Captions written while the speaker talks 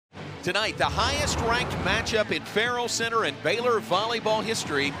Tonight, the highest-ranked matchup in Farrell Center and Baylor volleyball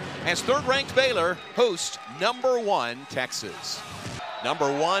history as third-ranked Baylor hosts #1 Texas.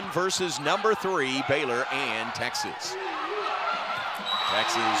 #1 versus #3 Baylor and Texas.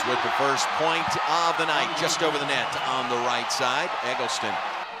 Texas with the first point of the night, just over the net on the right side. Eggleston.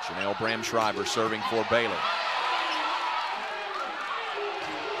 Janelle Bramschreiber serving for Baylor.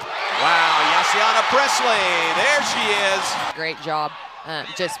 Wow, Yassiana Presley, there she is. Great job,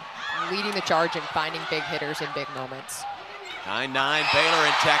 just leading the charge and finding big hitters in big moments. 9-9 Baylor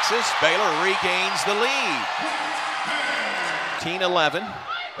and Texas. Baylor regains the lead.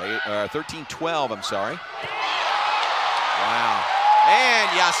 13-12, I'm sorry. Wow.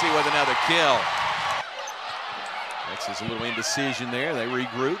 And Yassi with another kill. Texas a little indecision there. They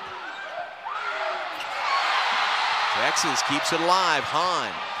regroup. Texas keeps it alive.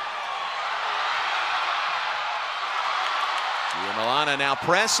 Hahn. Milana now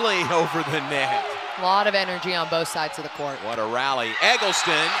Presley over the net. A lot of energy on both sides of the court. What a rally.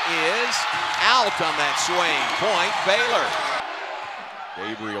 Eggleston is out on that swing. Point Baylor.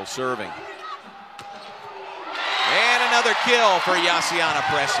 Gabriel serving. And another kill for Yassiana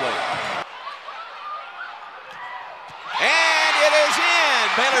Presley. And it is in.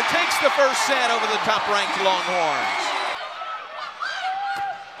 Baylor takes the first set over the top-ranked Longhorns.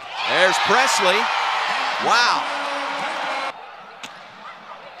 There's Presley. Wow.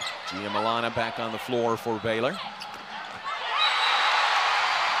 Gia Milana back on the floor for Baylor.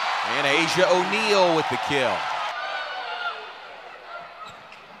 And Asia O'Neal with the kill.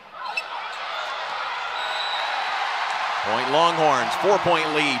 Point Longhorns,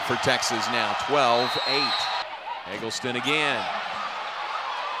 4-point lead for Texas now, 12-8. Eggleston again.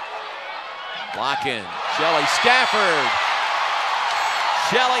 Lock-in, Shelley Stafford.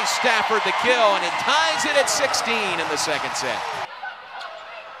 Shelley Stafford the kill, and it ties it at 16 in the second set.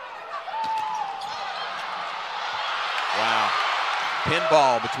 Wow,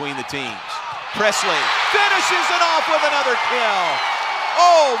 pinball between the teams. Presley finishes it off with another kill.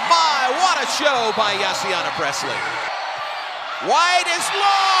 Oh my, what a show by Yassiana Presley. Wide is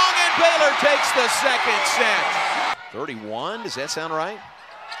long, and Baylor takes the second set. 31, does that sound right?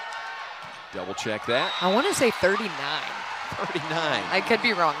 Double check that. I want to say 39. 39. I could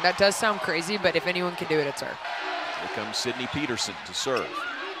be wrong. That does sound crazy, but if anyone can do it, it's her. Here comes Sydney Peterson to serve.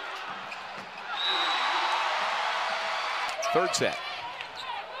 Third set.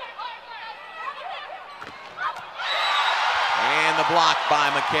 And the block by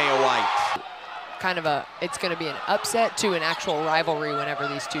Micaiah White. Kind of it's going to be an upset to an actual rivalry whenever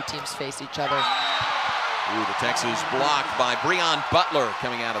these two teams face each other. Ooh, the Texas block by Breon Butler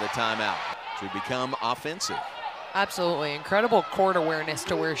coming out of the timeout to become offensive. Absolutely, incredible court awareness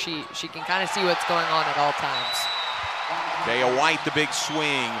to where she can kind of see what's going on at all times. Micaiah White, the big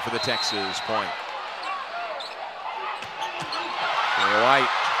swing for the Texas point. Micaiah White.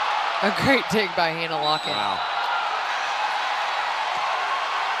 A great dig by Hannah Lockett. Wow.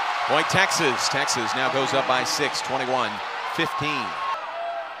 Point Texas. Texas now goes up by 6, 21-15.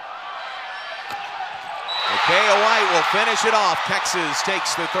 Micaiah White will finish it off. Texas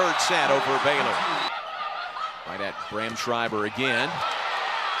takes the third set over Baylor. Right at Bramschreiber again.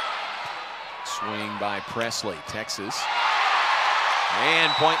 Swing by Presley. Texas.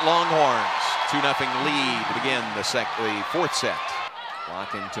 And point Longhorns. 2-0 lead to begin the fourth set.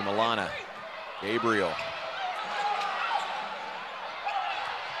 Blocking to Milana. Gabriel.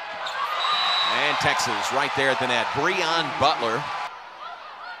 And Texas right there at the net. Breon Butler.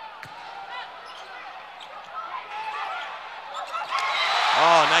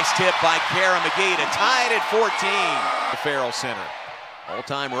 Oh, nice tip by Kara McGee to tie it at 14. The Farrell Center.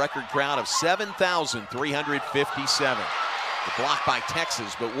 All-time record crowd of 7,357. The block by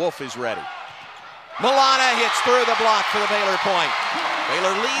Texas, but Wolf is ready. Milana hits through the block for the Baylor point.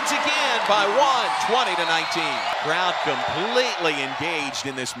 Baylor leads again by 1, 20-19. Crowd completely engaged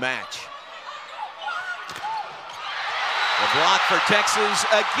in this match. The block for Texas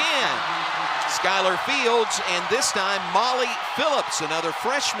again. Skylar Fields, and this time Molly Phillips, another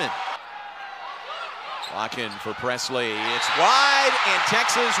freshman. Lock in for Presley. It's wide, and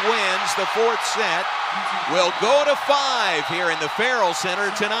Texas wins the fourth set. Will go to 5 here in the Farrell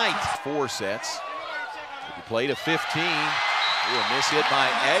Center tonight. 4 sets. He played a 15. Ooh, a miss hit by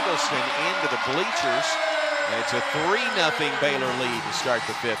Eggleston into the bleachers. And it's a 3-0 Baylor lead to start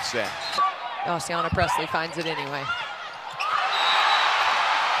the 5th set. Yassiana Presley finds it anyway.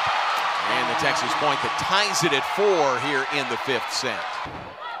 And the Texas point that ties it at 4 here in the 5th set.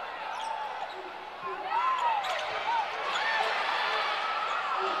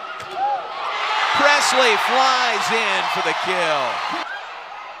 Presley flies in for the kill.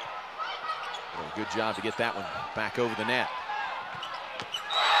 Good job to get that one back over the net.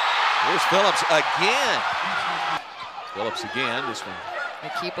 Here's Phillips again. Phillips again, this one.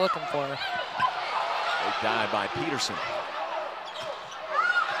 They keep looking for her. Great dive by Peterson.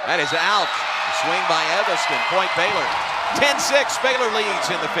 That is out. The swing by Eggleston, point Baylor. 10-6, Baylor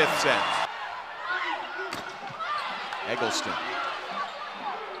leads in the 5th set. Eggleston.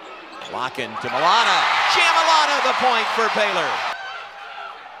 Locking to Milana. Jamalana, the point for Baylor.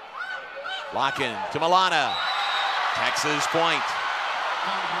 Locking to Milana. Texas point.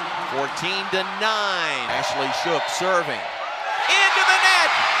 14-9. Ashley Shook serving. Into the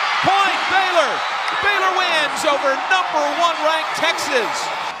net. Point Baylor. Baylor wins over #1 ranked Texas.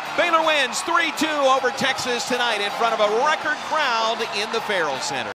 Baylor wins 3-2 over Texas tonight in front of a record crowd in the Farrell Center.